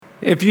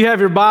If you have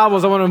your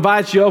Bibles, I want to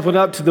invite you to open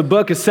up to the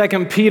book of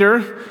 2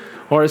 Peter,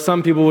 or as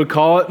some people would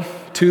call it,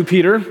 2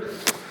 Peter.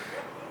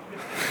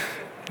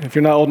 If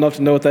you're not old enough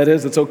to know what that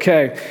is, it's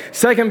okay.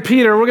 2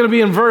 Peter, we're going to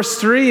be in verse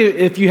 3.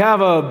 If you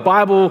have a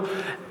Bible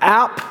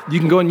app, you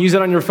can go and use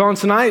it on your phone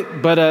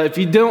tonight. But if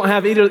you don't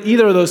have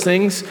either of those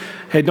things,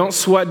 hey, don't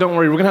sweat, don't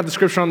worry. We're going to have the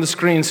scripture on the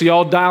screen. So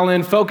y'all dial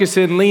in, focus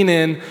in, lean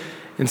in,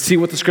 and see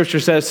what the scripture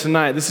says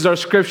tonight. This is our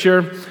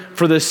scripture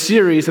for this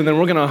series, and then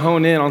we're going to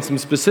hone in on some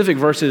specific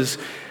verses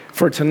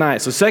for tonight.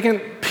 So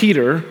 2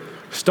 Peter,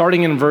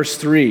 starting in verse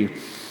 3.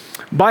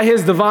 By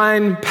his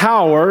divine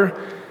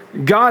power,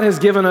 God has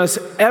given us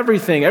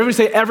everything. Everybody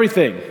say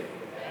everything.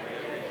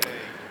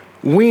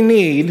 We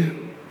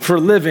need for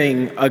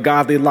living a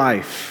godly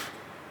life.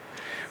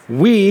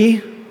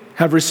 We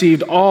have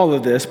received all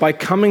of this by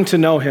coming to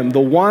know him,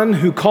 the one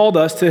who called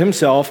us to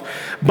himself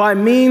by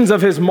means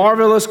of his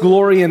marvelous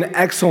glory and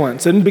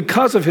excellence. And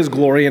because of his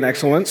glory and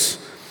excellence,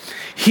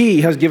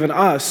 he has given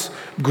us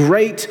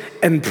great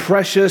and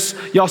precious,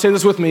 y'all say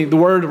this with me, the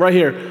word right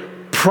here,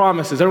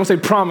 promises. Everyone say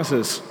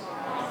promises.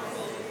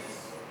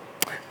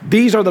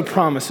 These are the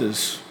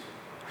promises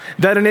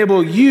that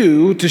enable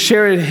you to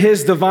share in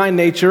his divine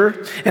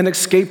nature and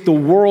escape the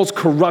world's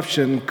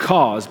corruption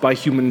caused by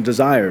human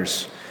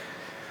desires.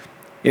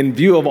 In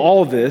view of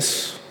all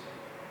this,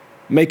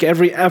 make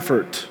every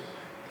effort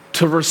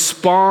to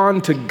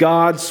respond to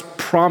God's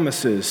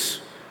promises.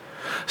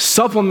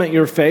 Supplement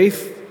your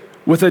faith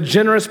with a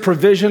generous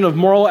provision of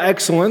moral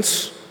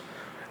excellence,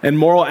 and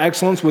moral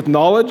excellence with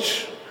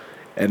knowledge,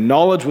 and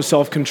knowledge with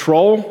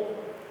self-control,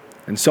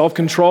 and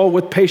self-control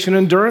with patient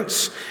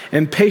endurance,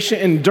 and patient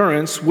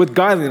endurance with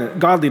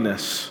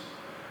godliness,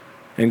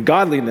 and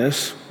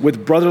godliness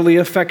with brotherly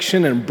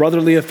affection, and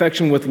brotherly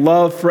affection with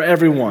love for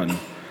everyone.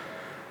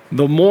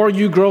 The more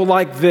you grow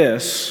like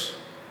this,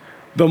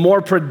 the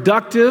more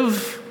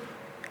productive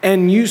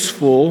and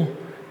useful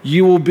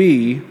you will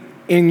be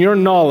in your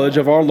knowledge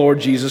of our Lord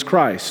Jesus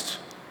Christ.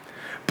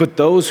 But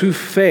those who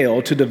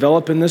fail to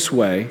develop in this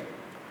way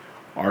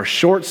are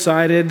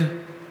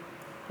short-sighted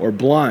or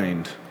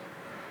blind,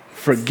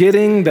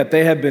 forgetting that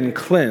they have been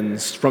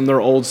cleansed from their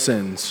old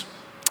sins.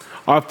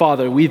 Our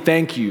Father, we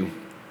thank you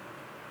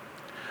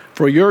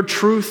for your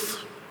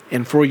truth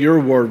and for your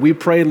word. We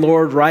pray,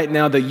 Lord, right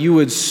now that you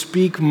would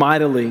speak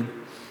mightily,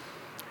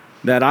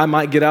 that I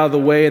might get out of the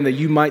way and that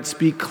you might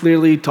speak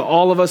clearly to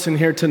all of us in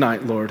here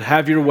tonight, Lord.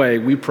 Have your way,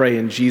 we pray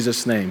in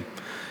Jesus' name.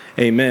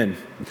 Amen.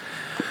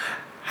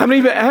 How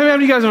many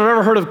of you guys have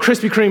ever heard of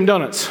Krispy Kreme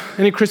donuts?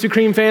 Any Krispy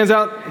Kreme fans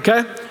out?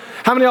 Okay.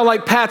 How many of y'all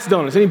like Pat's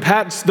donuts? Any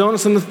Pat's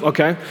donuts in the,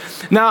 okay.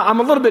 Now, I'm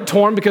a little bit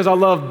torn because I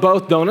love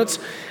both donuts.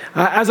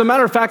 As a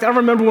matter of fact, I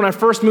remember when I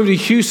first moved to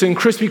Houston,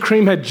 Krispy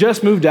Kreme had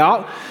just moved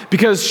out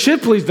because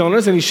Shipley's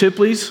Donuts, any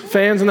Shipley's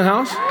fans in the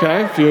house?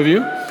 Okay, a few of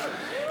you.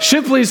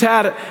 Shipley's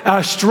had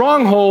a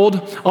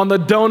stronghold on the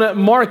donut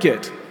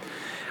market.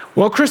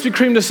 Well, Krispy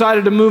Kreme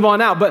decided to move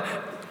on out, but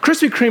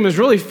Krispy Kreme is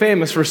really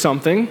famous for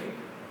something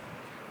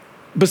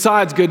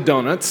besides good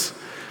donuts.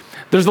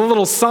 There's a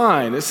little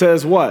sign. It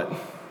says what?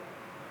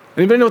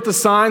 Anybody know what the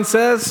sign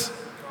says?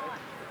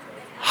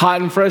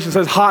 Hot and fresh. It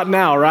says hot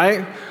now,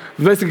 right?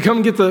 Basically,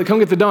 come get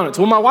the donuts.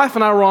 Well, my wife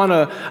and I were on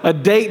a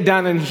date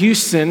down in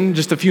Houston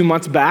just a few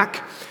months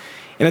back.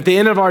 And at the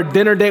end of our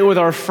dinner date with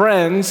our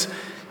friends,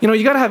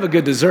 you got to have a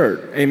good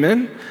dessert.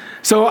 Amen?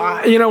 So,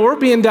 we're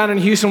being down in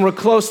Houston. We're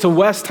close to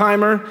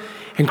Westheimer.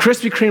 And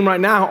Krispy Kreme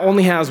right now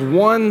only has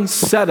one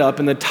setup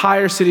in the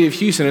entire city of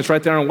Houston. It's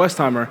right there on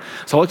Westheimer.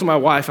 So I looked at my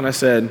wife and I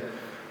said,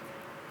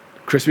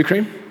 Krispy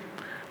Kreme,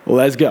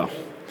 let's go.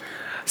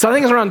 So I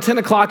think it's around 10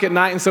 o'clock at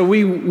night, and so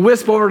we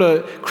wisp over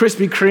to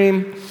Krispy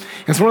Kreme.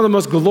 It's one of the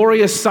most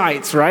glorious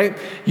sights, right?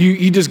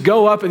 You just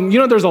go up, and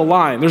there's a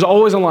line. There's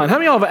always a line. How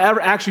many of y'all have ever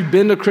actually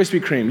been to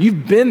Krispy Kreme?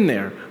 You've been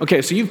there.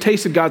 Okay, so you've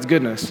tasted God's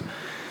goodness.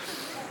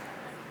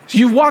 So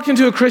you've walked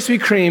into a Krispy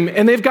Kreme,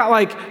 and they've got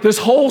like this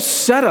whole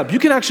setup. You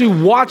can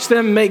actually watch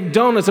them make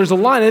donuts. There's a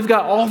line. They've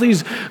got all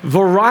these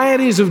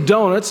varieties of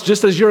donuts,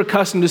 just as you're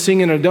accustomed to seeing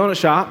in a donut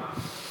shop.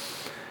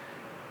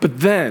 But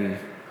then,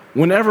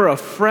 whenever a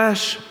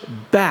fresh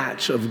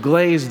batch of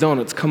glazed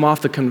donuts come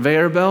off the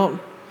conveyor belt,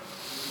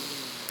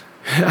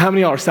 how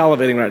many of y'all are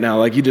salivating right now?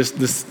 Like this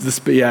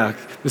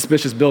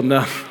spit's just building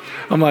up.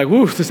 I'm like,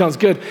 woo, this sounds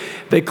good.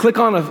 They click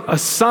on a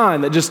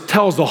sign that just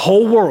tells the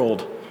whole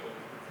world,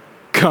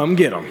 come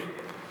get them.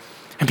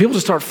 And people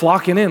just start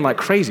flocking in like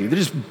crazy.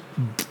 They're just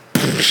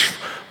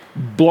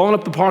blowing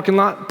up the parking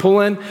lot,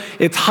 pull in.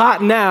 It's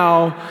hot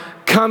now.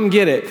 Come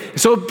get it.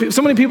 So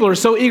many people are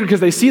so eager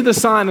because they see the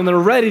sign and they're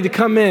ready to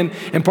come in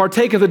and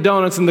partake of the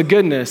donuts and the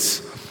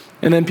goodness.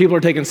 And then people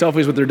are taking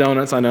selfies with their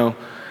donuts. I know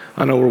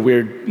we're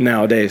weird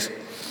nowadays.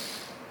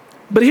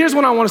 But here's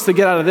what I want us to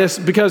get out of this,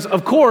 because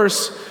of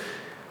course,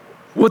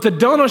 what the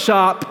donut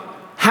shop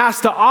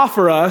has to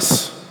offer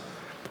us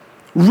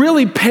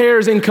really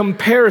pairs in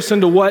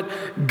comparison to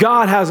what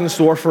God has in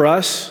store for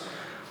us.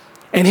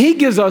 And he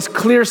gives us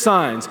clear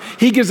signs.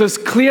 He gives us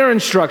clear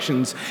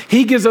instructions.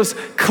 He gives us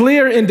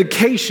clear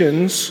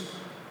indications,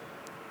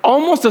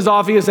 almost as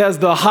obvious as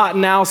the hot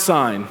now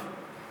sign.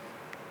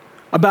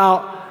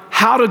 about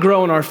how to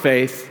grow in our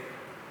faith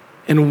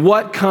and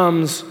what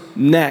comes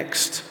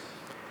next,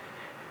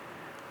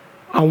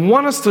 I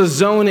want us to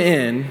zone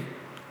in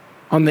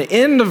on the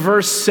end of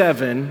verse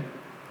 7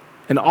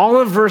 and all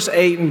of verse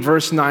 8 and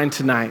verse 9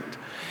 tonight.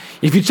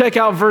 If you check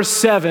out verse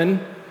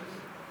 7,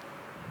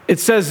 it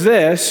says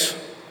this,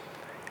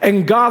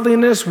 and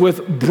godliness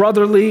with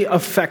brotherly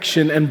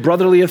affection, and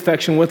brotherly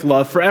affection with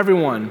love for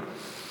everyone.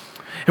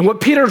 And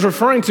what Peter's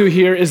referring to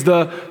here is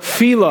the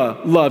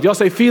phila love. Y'all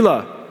say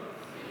phila.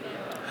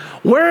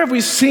 Where have we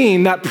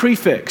seen that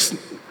prefix?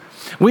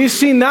 We've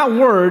seen that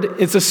word.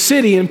 It's a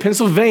city in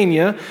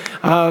Pennsylvania.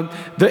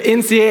 The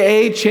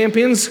NCAA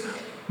champions,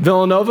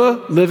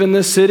 Villanova, live in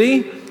this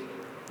city.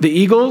 The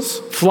Eagles,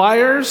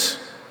 Flyers.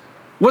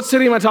 What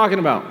city am I talking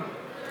about?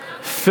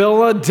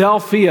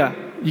 Philadelphia.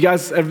 You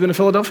guys ever been to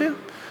Philadelphia?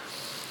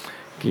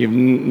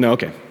 No,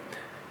 okay.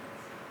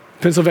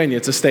 Pennsylvania,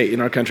 it's a state in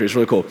our country. It's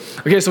really cool.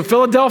 Okay, so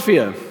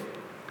Philadelphia.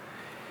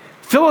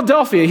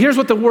 Philadelphia, here's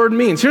what the word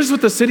means. Here's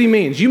what the city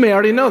means. You may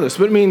already know this,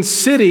 but it means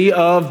city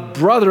of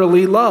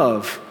brotherly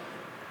love.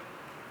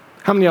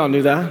 How many of y'all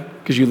knew that?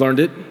 Because you learned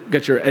it,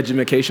 got your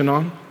education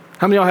on?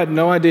 How many of y'all had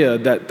no idea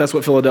that that's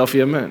what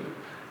Philadelphia meant?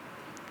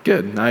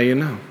 Good, now you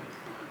know.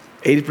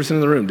 80%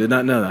 of the room did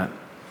not know that.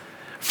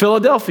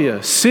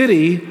 Philadelphia,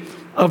 city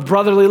of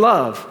brotherly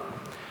love.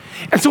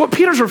 And so what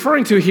Peter's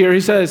referring to here,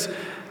 he says,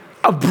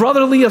 a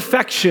brotherly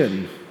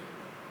affection.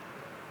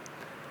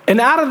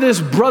 And out of this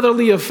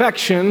brotherly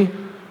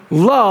affection,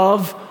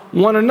 love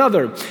one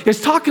another.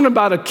 It's talking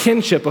about a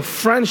kinship, a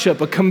friendship,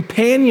 a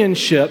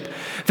companionship,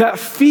 that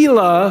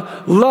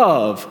phila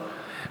love.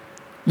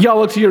 Y'all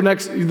look to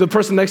the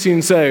person next to you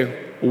and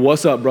say,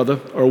 what's up, brother?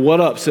 Or what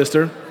up,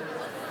 sister?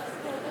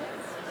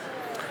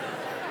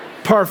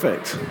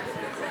 Perfect.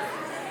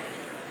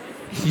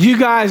 You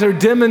guys are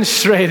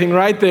demonstrating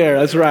right there.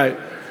 That's right.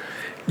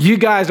 You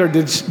guys are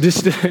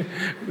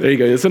there you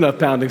go. It's enough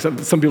pounding. Some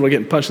people are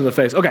getting punched in the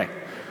face. Okay.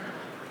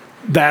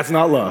 That's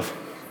not love.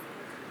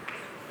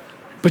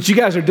 But you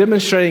guys are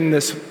demonstrating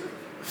this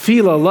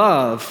phila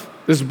love,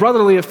 this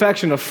brotherly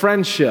affection of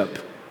friendship.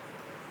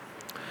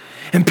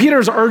 And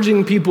Peter's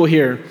urging people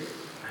here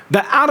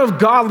that out of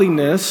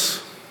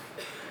godliness,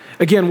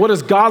 again, what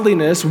is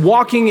godliness?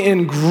 Walking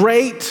in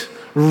great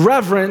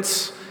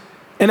reverence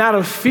and out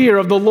of fear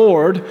of the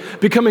Lord,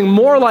 becoming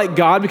more like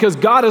God, because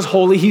God is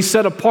holy, he's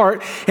set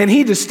apart, and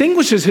he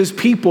distinguishes his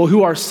people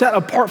who are set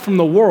apart from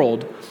the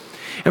world.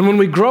 And when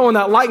we grow in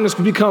that likeness,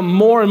 we become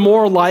more and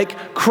more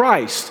like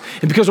Christ.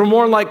 And because we're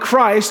more like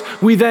Christ,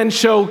 we then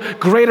show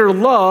greater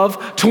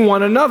love to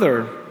one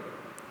another.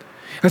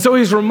 And so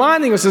he's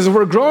reminding us as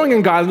we're growing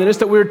in godliness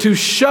that we're to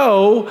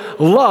show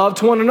love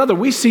to one another.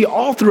 We see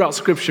all throughout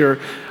Scripture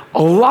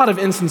a lot of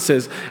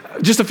instances.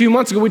 Just a few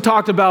months ago, we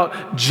talked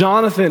about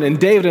Jonathan and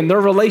David and their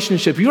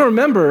relationship. You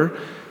remember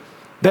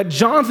that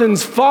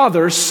Jonathan's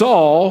father,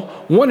 Saul,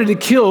 wanted to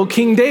kill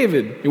King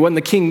David. He wasn't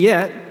the king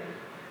yet.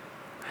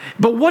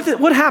 But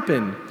what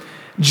happened?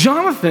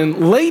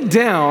 Jonathan laid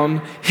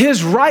down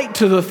his right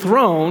to the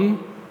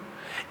throne,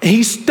 and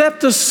he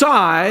stepped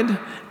aside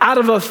out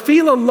of a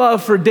phila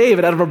love for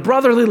David, out of a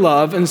brotherly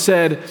love, and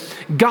said,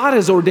 God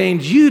has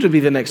ordained you to be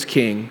the next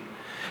king.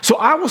 So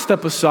I will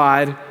step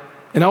aside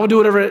and I will do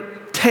whatever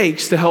it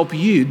takes to help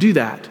you do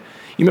that.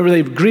 You remember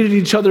they greeted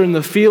each other in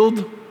the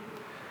field,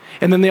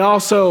 and then they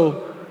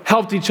also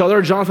helped each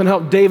other. Jonathan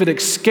helped David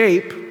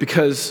escape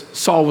because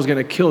Saul was going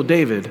to kill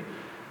David.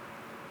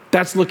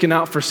 That's looking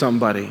out for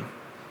somebody.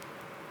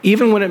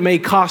 Even when it may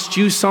cost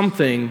you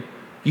something,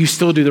 you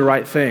still do the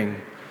right thing.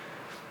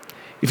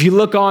 If you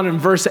look on in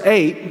verse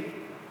 8,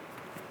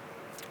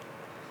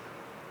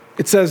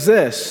 it says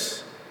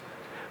this,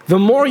 the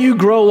more you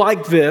grow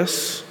like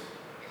this,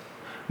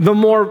 the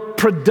more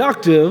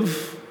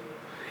productive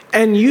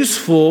and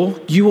useful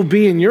you will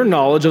be in your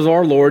knowledge of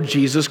our Lord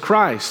Jesus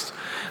Christ.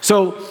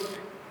 So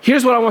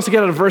here's what I want us to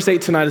get out of verse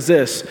 8 tonight is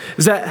this,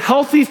 is that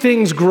healthy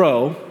things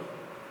grow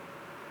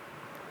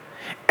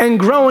and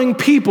growing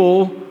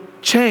people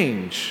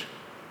change.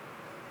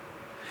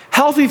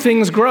 Healthy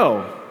things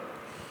grow.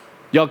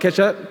 Y'all catch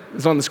that?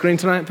 It's on the screen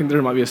tonight. I think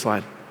there might be a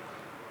slide.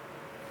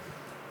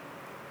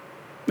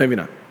 Maybe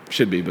not.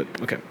 Should be, but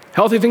okay.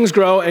 Healthy things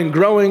grow and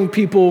growing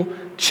people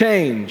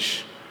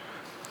change.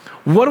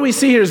 What do we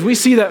see here is we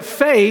see that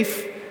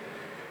faith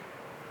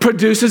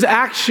produces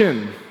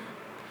action.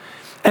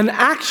 And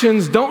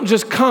actions don't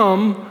just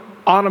come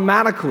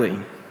automatically.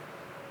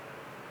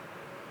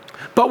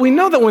 But we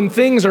know that when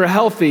things are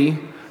healthy,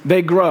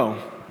 they grow.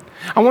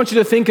 I want you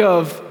to think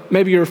of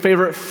maybe your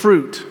favorite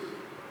fruit.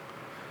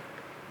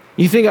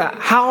 You think,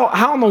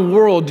 how in the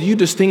world do you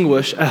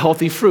distinguish a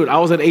healthy fruit? I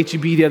was at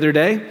H-E-B the other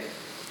day.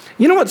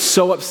 You know what's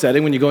so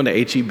upsetting when you go into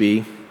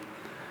H-E-B?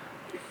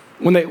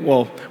 When the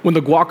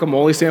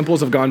guacamole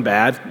samples have gone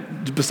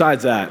bad,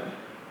 besides that.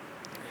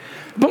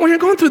 But when you're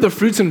going through the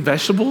fruits and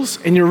vegetables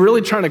and you're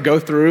really trying to go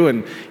through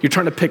and you're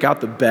trying to pick out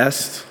the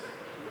best.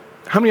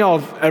 How many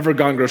of y'all have ever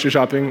gone grocery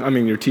shopping? I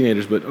mean, you're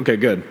teenagers, but okay,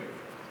 good.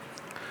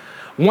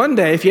 One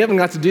day, if you haven't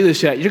got to do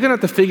this yet, you're gonna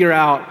have to figure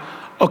out,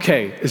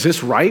 okay, is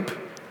this ripe?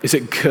 Is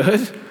it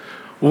good?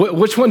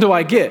 Which one do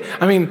I get?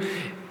 I mean,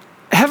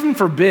 heaven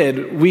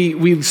forbid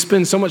we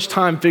spend so much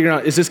time figuring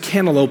out, is this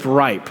cantaloupe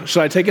ripe?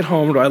 Should I take it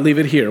home or do I leave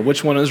it here?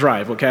 Which one is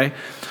ripe, okay?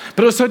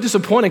 But it was so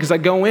disappointing because I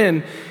go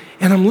in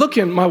and I'm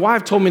looking, my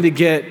wife told me to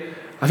get,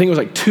 I think it was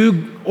like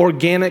 2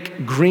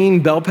 organic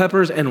green bell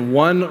peppers and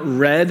 1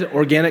 red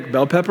organic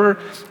bell pepper,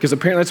 because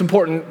apparently that's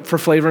important for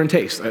flavor and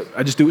taste.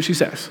 I just do what she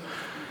says.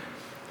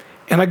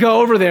 And I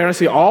go over there and I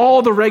see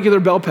all the regular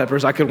bell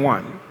peppers I could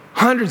want,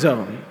 hundreds of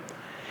them.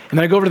 And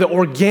then I go over to the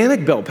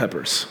organic bell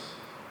peppers.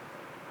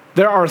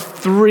 There are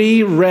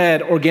 3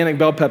 red organic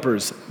bell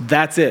peppers.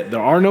 That's it.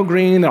 There are no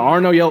green, there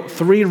are no yellow,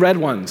 3 red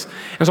ones.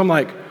 And so I'm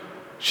like,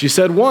 she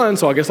said 1,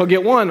 so I guess I'll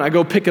get 1. I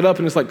go pick it up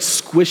and it's like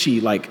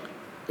squishy,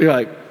 you're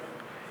like,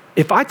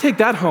 if I take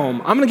that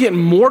home, I'm gonna get in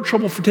more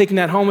trouble for taking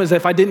that home as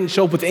if I didn't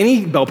show up with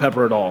any bell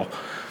pepper at all.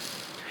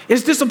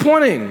 It's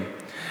disappointing.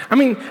 I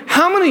mean,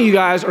 how many of you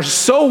guys are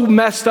so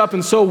messed up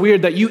and so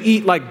weird that you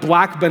eat like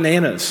black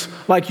bananas?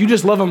 Like you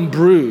just love them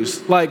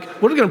bruised.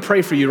 Like, we're gonna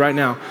pray for you right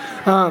now.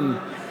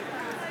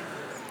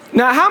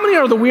 Now, how many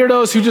are the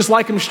weirdos who just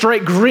like them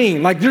straight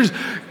green? Like there's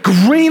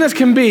green as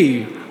can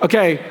be,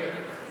 okay?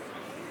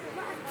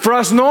 For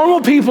us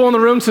normal people in the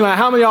room tonight,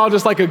 how many of y'all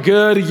just like a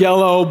good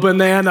yellow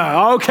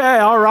banana? Okay,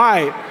 all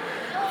right.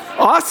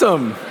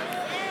 Awesome.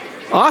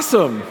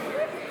 Awesome.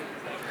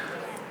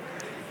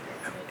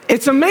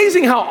 It's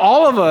amazing how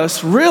all of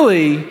us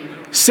really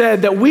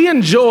said that we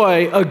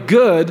enjoy a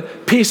good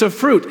piece of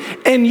fruit.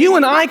 And you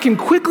and I can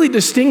quickly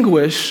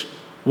distinguish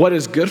what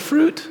is good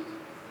fruit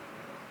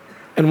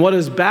and what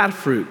is bad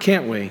fruit,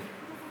 can't we?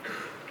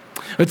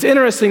 It's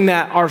interesting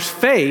that our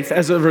faith,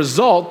 as a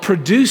result,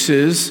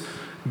 produces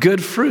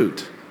good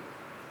fruit.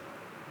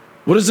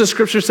 What does the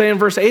scripture say in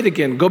verse 8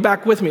 again? Go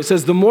back with me. It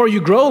says, the more you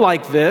grow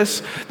like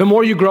this, the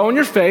more you grow in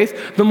your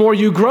faith, the more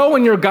you grow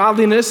in your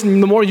godliness,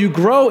 and the more you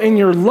grow in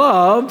your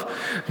love,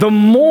 the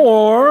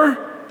more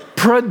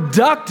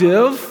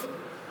productive,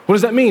 what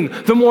does that mean?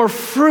 The more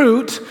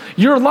fruit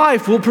your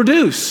life will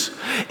produce.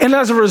 And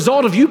as a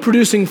result of you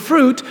producing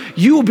fruit,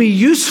 you will be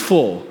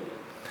useful.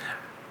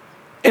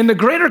 In the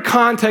greater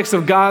context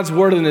of God's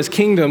word and his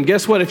kingdom,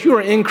 guess what? If you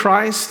are in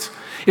Christ,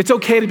 it's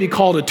okay to be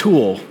called a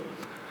tool.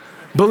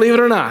 Believe it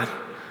or not.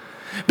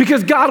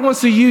 Because God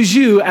wants to use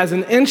you as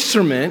an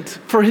instrument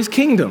for his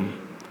kingdom.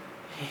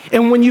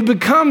 And when you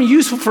become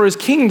useful for his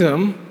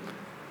kingdom,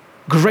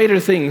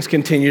 greater things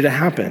continue to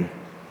happen.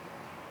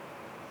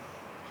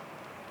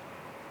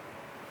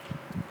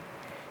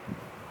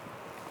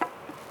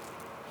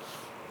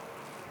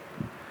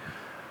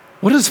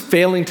 What does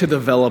failing to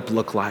develop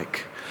look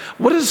like?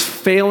 What does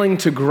failing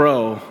to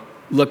grow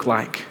look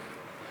like?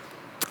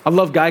 I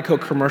love Geico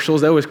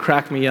commercials. They always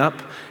crack me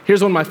up.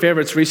 Here's one of my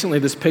favorites recently,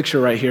 this picture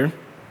right here.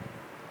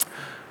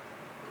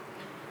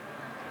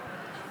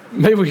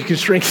 Maybe we can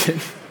shrink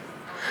it.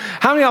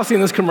 How many of y'all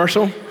seen this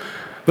commercial?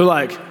 They're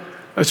like,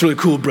 that's really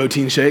cool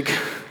protein shake.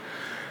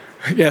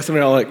 Yeah, some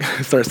of y'all like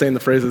start saying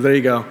the phrases. There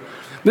you go.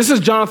 This is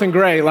Jonathan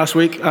Gray last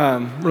week.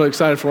 Really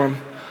excited for him.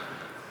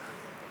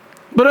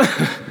 But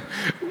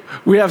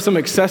we have some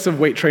excessive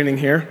weight training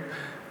here.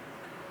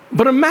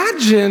 But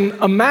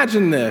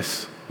imagine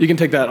this. You can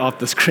take that off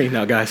the screen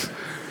now, guys.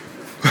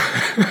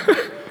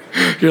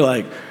 You're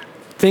like,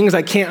 things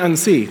I can't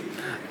unsee.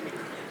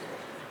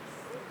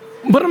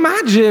 But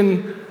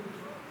imagine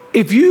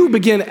if you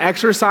begin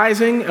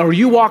exercising or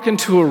you walk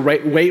into a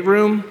weight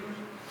room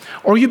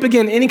or you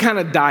begin any kind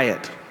of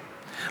diet.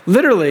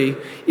 Literally,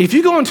 if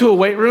you go into a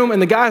weight room,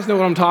 and the guys know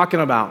what I'm talking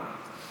about,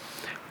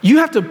 you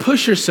have to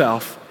push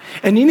yourself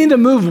and you need to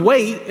move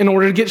weight in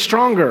order to get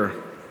stronger,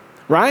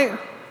 right?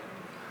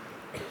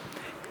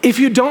 If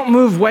you don't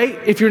move weight,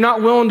 if you're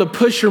not willing to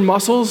push your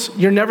muscles,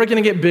 you're never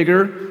gonna get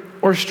bigger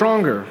or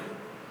stronger.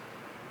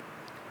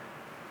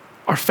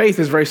 Our faith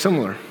is very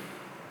similar.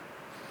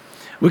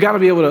 We gotta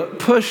be able to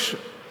push,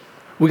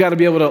 we gotta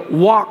be able to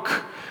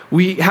walk,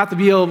 we have to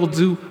be able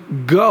to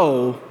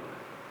go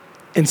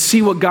and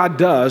see what God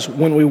does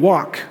when we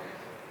walk.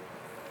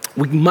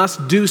 We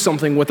must do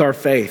something with our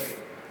faith.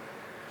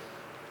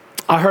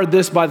 I heard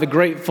this by the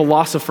great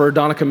philosopher,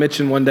 Donica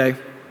Mitchin, one day.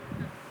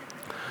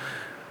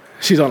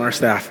 She's on our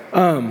staff.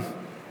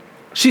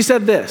 She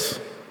said this,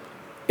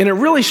 and it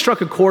really struck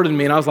a chord in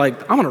me, and I was like,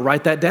 I'm gonna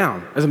write that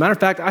down. As a matter of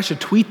fact, I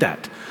should tweet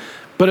that.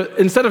 But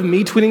instead of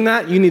me tweeting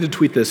that, you need to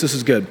tweet this. This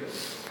is good.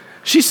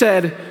 She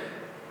said,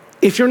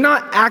 if you're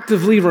not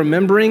actively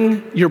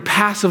remembering, you're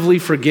passively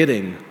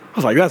forgetting. I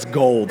was like, that's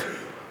gold.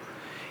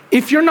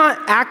 If you're not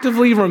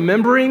actively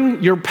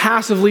remembering, you're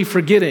passively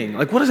forgetting.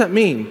 Like, what does that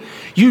mean?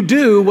 You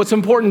do what's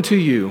important to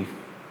you.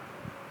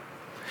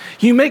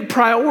 You make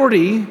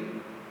priority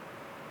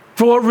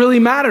for what really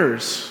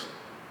matters.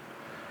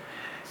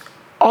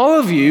 All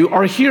of you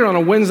are here on a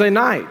Wednesday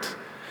night.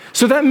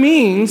 So that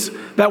means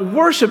that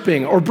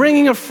worshiping or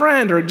bringing a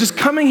friend or just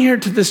coming here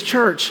to this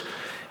church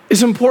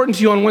is important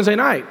to you on Wednesday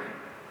night.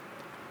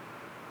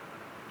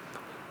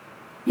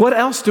 What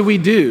else do we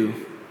do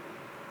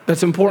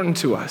that's important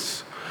to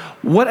us?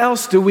 What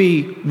else do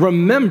we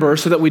remember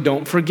so that we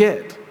don't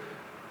forget?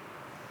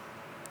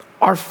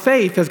 our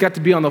faith has got to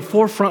be on the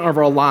forefront of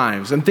our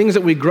lives and things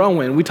that we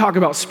grow in. We talk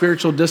about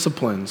spiritual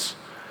disciplines.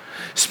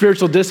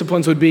 Spiritual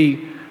disciplines would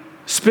be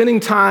spending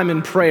time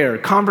in prayer,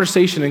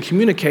 conversation, and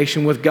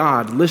communication with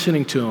God,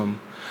 listening to Him,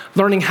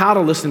 learning how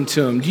to listen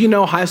to Him. Do you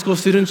know, high school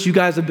students, you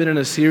guys have been in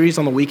a series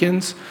on the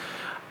weekends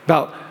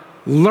about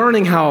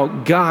learning how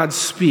God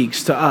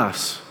speaks to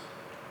us.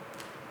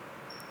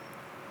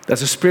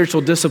 That's a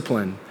spiritual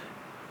discipline.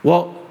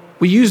 Well,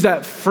 we use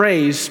that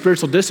phrase,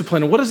 spiritual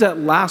discipline, and what is that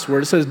last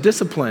word? It says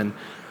discipline.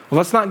 Well,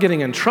 that's not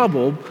getting in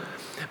trouble,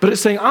 but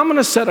it's saying I'm going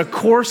to set a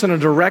course and a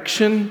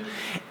direction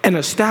and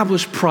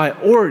establish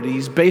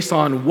priorities based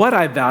on what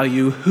I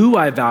value, who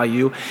I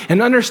value,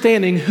 and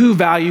understanding who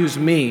values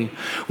me.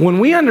 When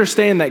we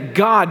understand that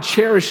God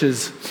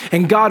cherishes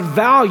and God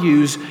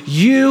values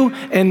you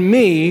and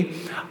me,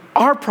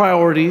 our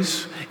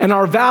priorities and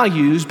our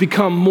values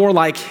become more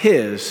like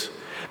His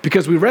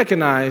because we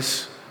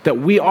recognize that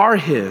we are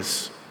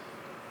His.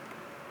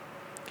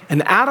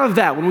 And out of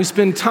that, when we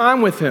spend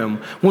time with Him,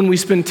 when we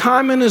spend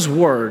time in His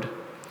Word,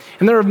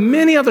 and there are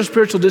many other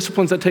spiritual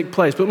disciplines that take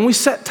place, but when we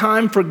set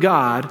time for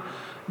God,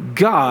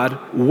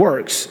 God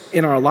works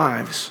in our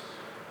lives.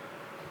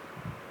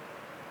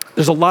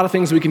 There's a lot of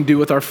things we can do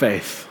with our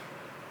faith.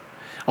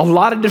 A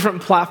lot of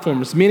different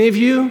platforms. Many of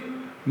you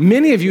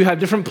have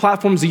different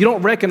platforms that you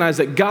don't recognize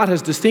that God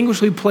has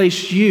distinguishedly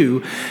placed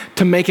you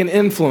to make an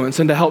influence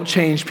and to help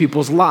change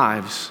people's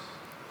lives.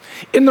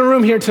 In the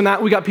room here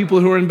tonight, we got people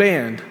who are in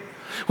band.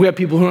 We have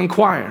people who are in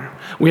choir.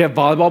 We have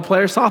volleyball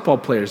players,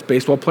 softball players,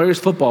 baseball players,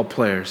 football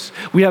players.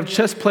 We have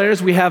chess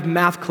players. We have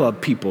math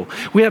club people.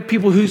 We have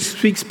people who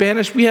speak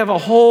Spanish. We have a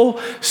whole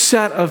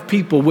set of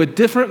people with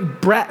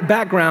different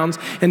backgrounds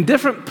and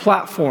different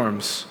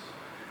platforms.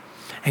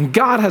 And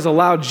God has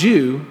allowed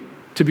you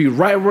to be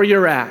right where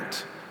you're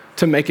at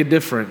to make a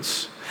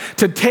difference,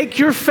 to take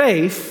your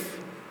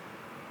faith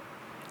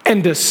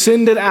and to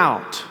send it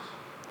out.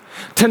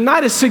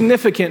 Tonight is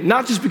significant,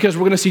 not just because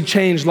we're going to see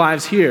changed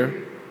lives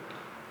here,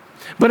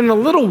 but in a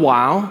little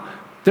while,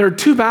 there are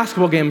 2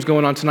 basketball games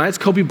going on tonight. It's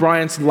Kobe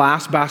Bryant's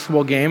last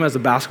basketball game as a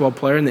basketball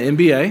player in the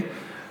NBA.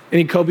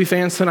 Any Kobe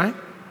fans tonight?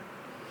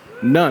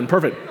 None.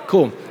 Perfect.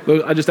 Cool.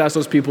 I just asked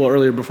those people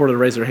earlier before to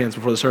raise their hands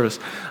before the service.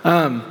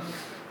 And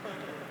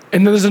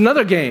then there's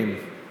another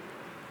game,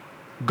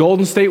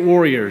 Golden State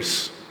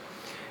Warriors,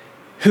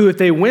 who if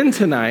they win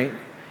tonight,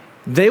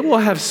 they will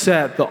have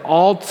set the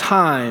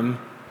all-time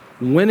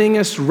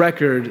winningest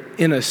record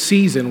in a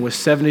season with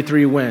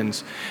 73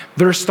 wins.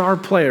 Their star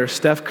player,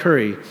 Steph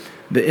Curry,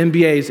 the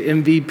NBA's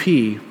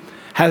MVP,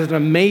 has an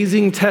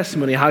amazing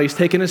testimony how he's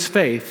taken his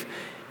faith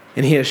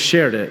and he has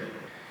shared it.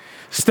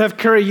 Steph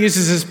Curry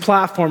uses his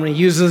platform and he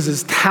uses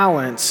his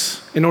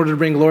talents in order to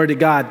bring glory to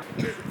God.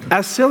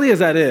 As silly as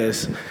that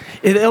is,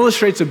 it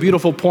illustrates a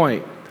beautiful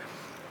point.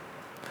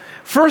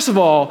 First of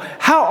all,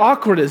 how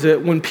awkward is it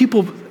when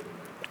people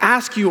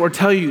ask you or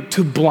tell you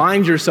to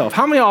blind yourself?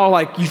 How many of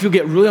y'all you feel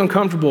get really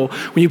uncomfortable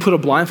when you put a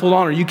blindfold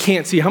on or you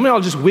can't see? How many of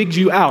y'all just wigs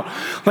you out?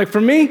 Like for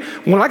me,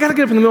 when I gotta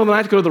get up in the middle of the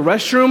night to go to the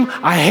restroom,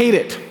 I hate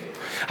it.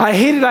 I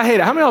hate it. How many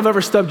of y'all have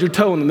ever stubbed your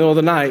toe in the middle of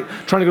the night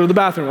trying to go to the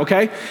bathroom,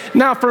 okay?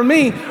 Now for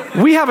me,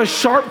 we have a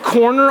sharp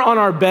corner on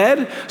our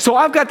bed, so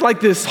I've got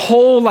this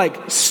whole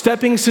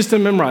stepping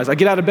system memorized. I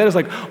get out of bed, it's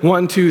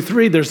 1, 2,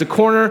 3, there's the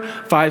corner,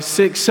 5,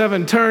 6,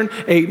 7, turn,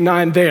 8,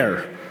 9,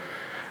 there.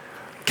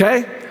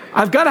 Okay?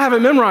 I've got to have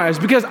it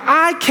memorized because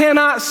I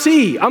cannot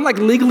see. I'm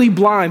legally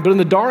blind, but in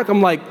the dark,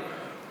 I'm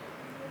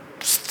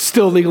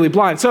still legally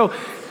blind. So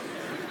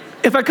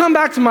if I come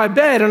back to my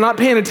bed and I'm not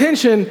paying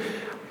attention,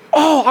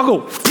 I'll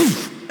go,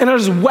 and I'll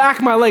just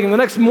whack my leg. And the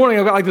next morning,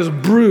 I've got this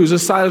bruise the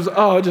size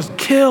of, it just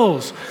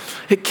kills.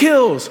 It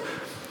kills.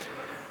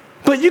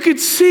 But you could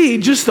see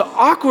just the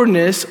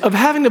awkwardness of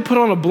having to put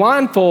on a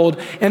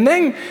blindfold and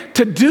then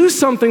to do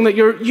something that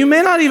you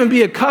may not even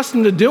be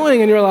accustomed to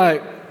doing, and you're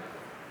like,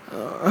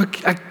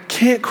 I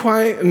can't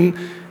quite, and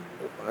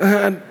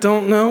I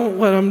don't know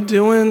what I'm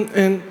doing,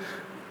 and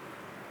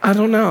I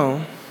don't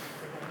know.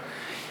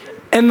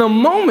 And the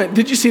moment,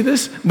 did you see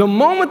this? The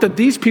moment that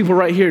these people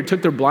right here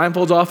took their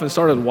blindfolds off and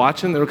started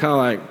watching, they were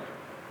kind of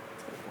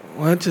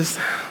what?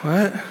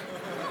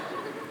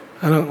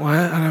 I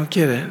don't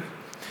get it.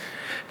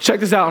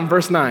 Check this out in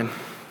verse 9.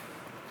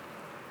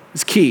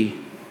 It's key.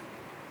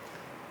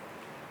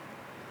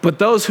 But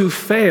those who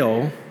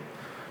fail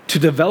to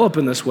develop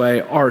in this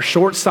way are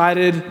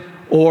short-sighted,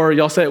 or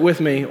y'all say it with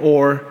me,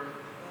 or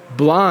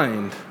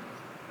blind,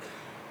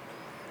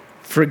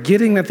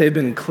 forgetting that they've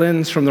been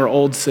cleansed from their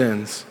old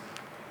sins.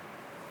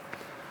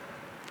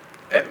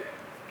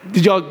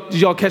 Did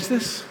y'all catch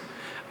this?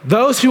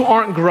 Those who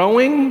aren't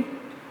growing,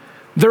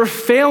 they're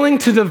failing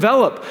to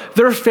develop.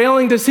 They're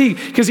failing to see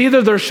because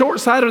either they're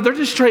short-sighted or they're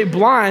just straight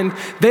blind.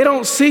 They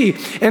don't see.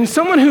 And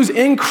someone who's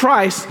in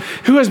Christ,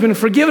 who has been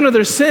forgiven of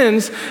their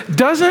sins,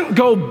 doesn't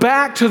go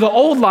back to the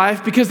old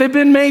life because they've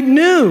been made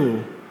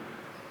new.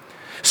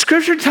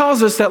 Scripture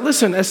tells us that,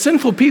 listen, as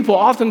sinful people,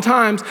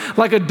 oftentimes,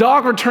 like a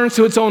dog returns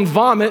to its own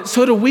vomit,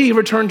 so do we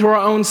return to our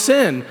own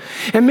sin.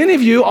 And many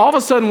of you, all of a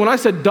sudden, when I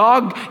said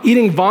dog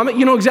eating vomit,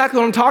 you know exactly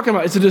what I'm talking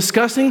about. It's a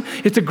disgusting,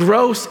 it's a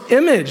gross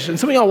image. And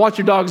some of y'all watch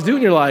your dogs do it,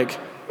 and you're like,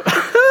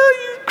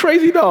 you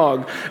crazy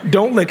dog,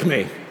 don't lick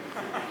me.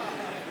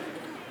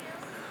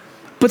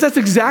 But that's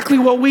exactly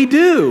what we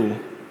do.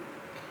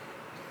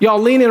 Y'all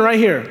lean in right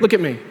here. Look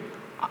at me.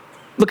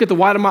 Look at the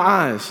white of my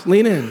eyes.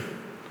 Lean in.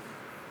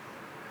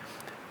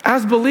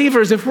 As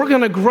believers, if we're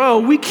going to grow,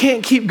 we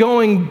can't keep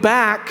going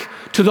back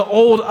to the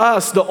old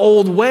us, the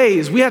old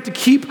ways. We have to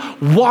keep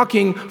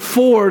walking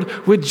forward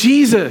with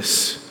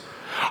Jesus.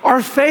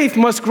 Our faith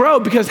must grow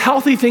because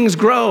healthy things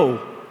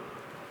grow.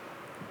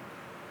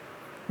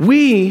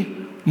 We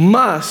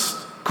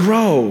must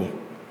grow.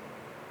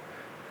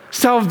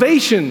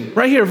 Salvation,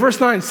 right here,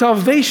 verse 9,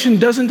 salvation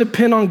doesn't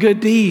depend on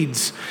good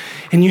deeds.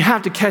 And you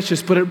have to catch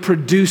this, but it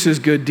produces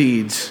good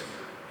deeds.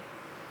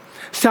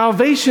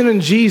 Salvation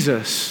in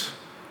Jesus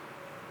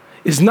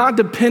is not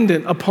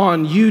dependent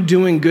upon you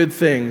doing good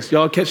things.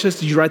 Y'all catch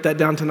this? Did you write that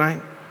down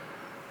tonight?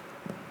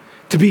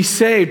 To be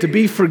saved, to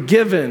be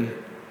forgiven,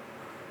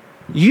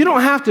 you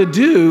don't have to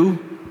do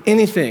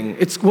anything.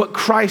 It's what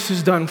Christ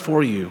has done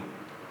for you.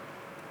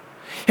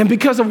 And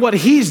because of what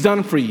he's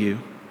done for you,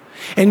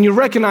 and you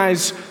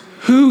recognize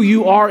who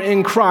you are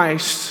in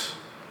Christ,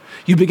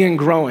 you begin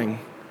growing.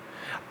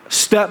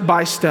 Step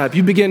by step.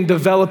 You begin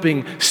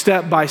developing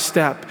step by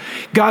step.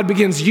 God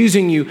begins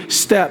using you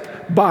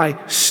step by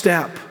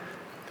step.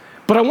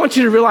 But I want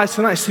you to realize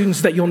tonight,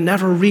 students, that you'll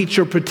never reach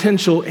your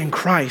potential in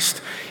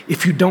Christ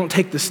if you don't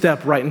take the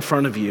step right in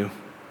front of you.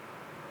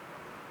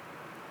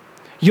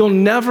 You'll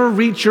never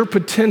reach your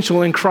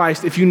potential in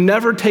Christ if you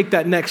never take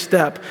that next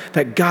step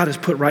that God has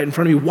put right in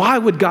front of you. Why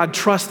would God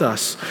trust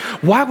us?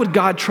 Why would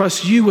God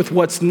trust you with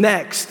what's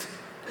next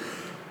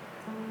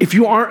if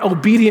you aren't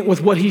obedient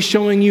with what he's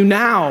showing you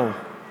now?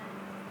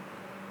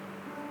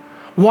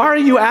 Why are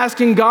you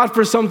asking God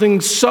for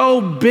something so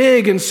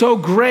big and so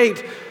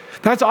great?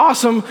 That's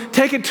awesome,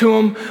 take it to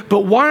him, but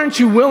why aren't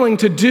you willing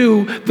to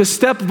do the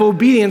step of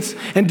obedience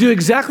and do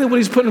exactly what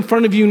he's put in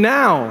front of you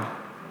now?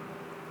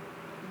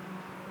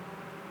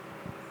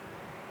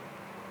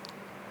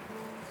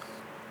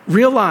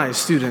 Realize,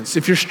 students,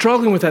 if you're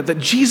struggling with that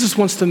Jesus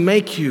wants to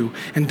make you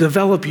and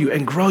develop you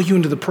and grow you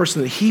into the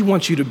person that he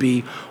wants you to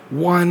be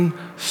one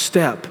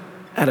step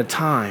at a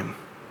time.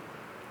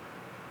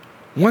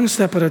 One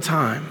step at a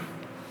time.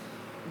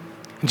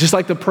 And just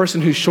like the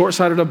person who's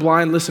short-sighted or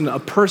blind, listen, a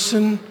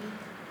person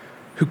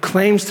who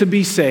claims to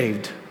be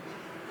saved,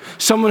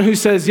 someone who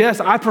says, yes,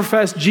 I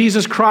profess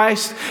Jesus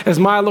Christ as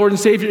my Lord and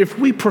Savior, if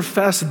we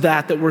profess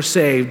that we're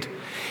saved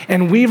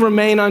and we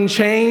remain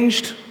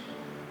unchanged,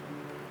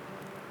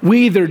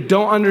 we either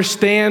don't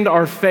understand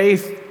our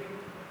faith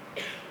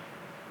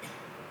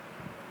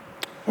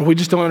or we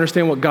just don't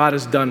understand what God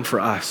has done for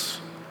us.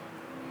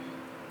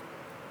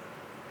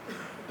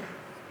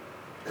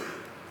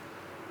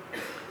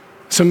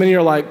 So many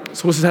are like,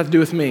 so what's this have to do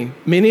with me?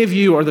 Many of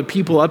you are the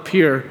people up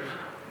here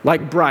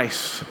like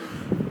Bryce,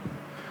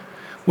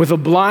 with a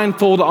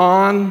blindfold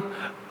on,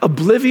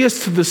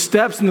 oblivious to the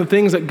steps and the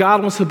things that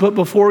God wants to put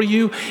before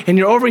you, and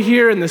you're over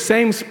here in the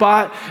same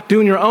spot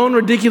doing your own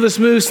ridiculous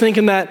moves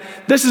thinking that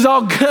this is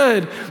all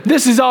good,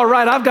 this is all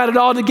right, I've got it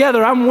all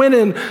together, I'm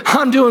winning,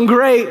 I'm doing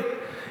great.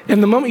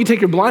 And the moment you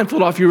take your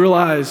blindfold off, you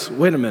realize,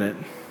 wait a minute,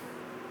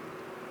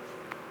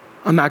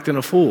 I'm acting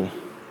a fool.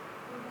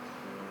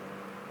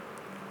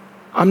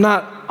 I'm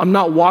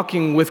not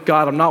walking with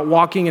God. I'm not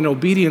walking in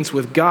obedience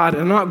with God.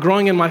 And I'm not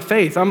growing in my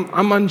faith.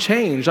 I'm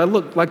unchanged. I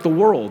look like the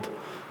world.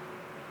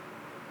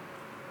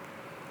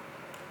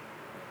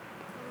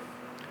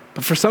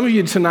 But for some of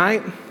you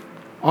tonight,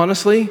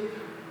 honestly,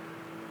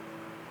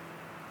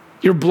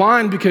 you're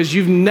blind because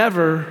you've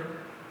never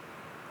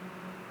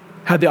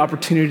had the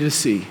opportunity to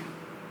see.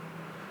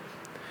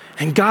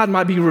 And God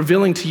might be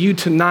revealing to you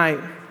tonight.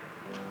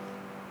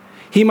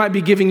 He might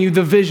be giving you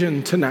the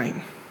vision tonight.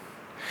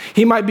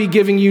 He might be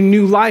giving you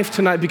new life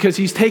tonight because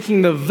he's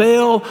taking the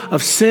veil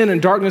of sin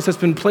and darkness that's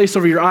been placed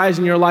over your eyes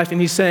in your life, and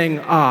he's saying,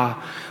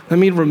 let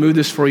me remove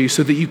this for you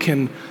so that you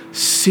can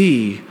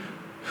see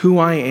who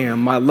I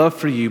am, my love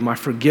for you, my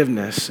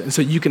forgiveness, and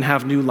so you can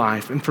have new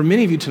life. And for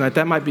many of you tonight,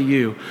 that might be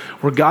you,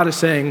 where God is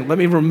saying, let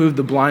me remove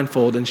the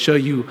blindfold and show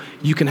you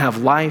you can have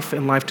life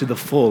and life to the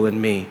full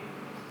in me.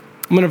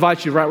 I'm gonna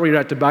invite you right where you're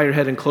at to bow your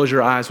head and close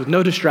your eyes with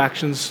no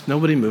distractions,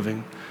 nobody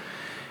moving.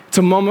 It's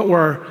a moment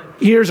where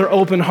ears are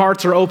open,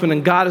 hearts are open,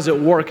 and God is at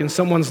work in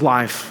someone's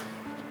life.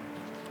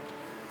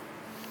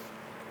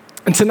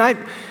 And tonight,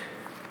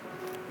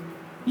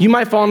 you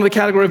might fall into the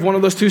category of one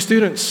of those two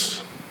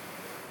students.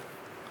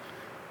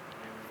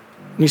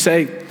 And you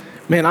say,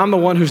 man, I'm the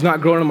one who's not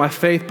growing in my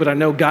faith, but I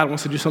know God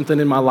wants to do something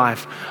in my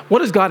life.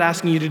 What is God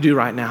asking you to do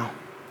right now?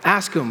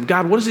 Ask him,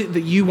 God, what is it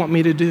that you want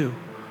me to do?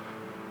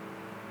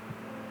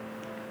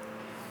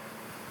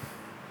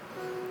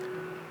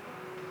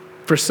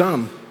 For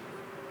some,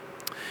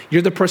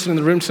 you're the person in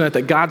the room tonight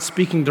that God's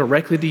speaking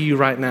directly to you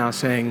right now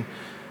saying,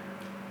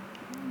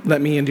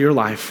 let me into your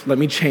life. Let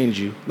me change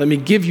you. Let me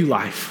give you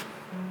life.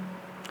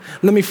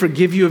 Let me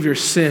forgive you of your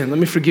sin. Let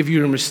me forgive you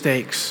your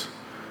mistakes.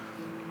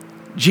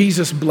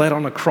 Jesus bled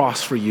on a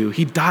cross for you.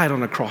 He died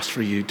on a cross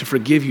for you to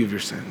forgive you of your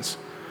sins.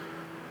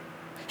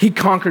 He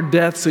conquered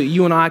death so that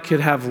you and I could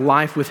have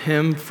life with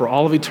him for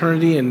all of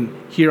eternity and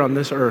here on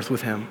this earth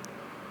with him.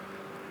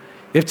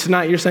 If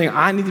tonight you're saying,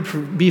 I need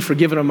to be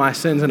forgiven of my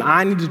sins and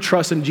I need to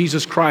trust in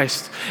Jesus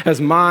Christ as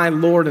my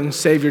Lord and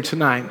Savior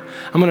tonight,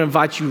 I'm going to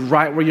invite you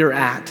right where you're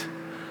at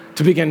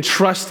to begin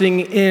trusting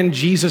in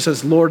Jesus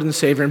as Lord and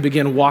Savior and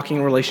begin walking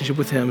in relationship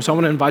with him. So I'm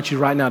going to invite you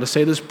right now to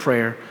say this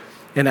prayer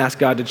and ask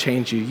God to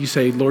change you. You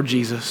say, Lord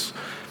Jesus,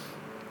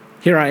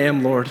 here I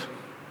am, Lord.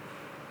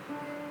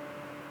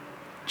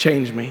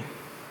 Change me.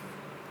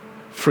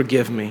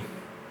 Forgive me.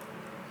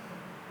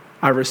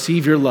 I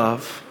receive your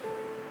love.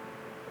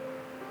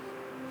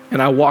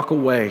 And I walk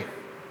away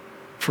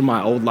from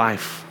my old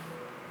life.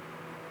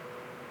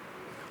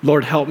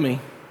 Lord, help me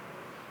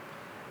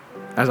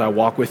as I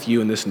walk with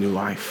you in this new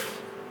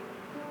life.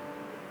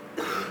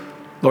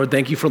 Lord,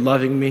 thank you for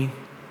loving me.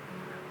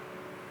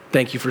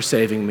 Thank you for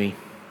saving me.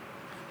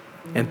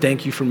 And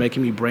thank you for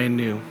making me brand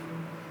new.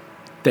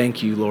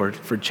 Thank you, Lord,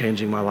 for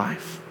changing my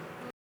life.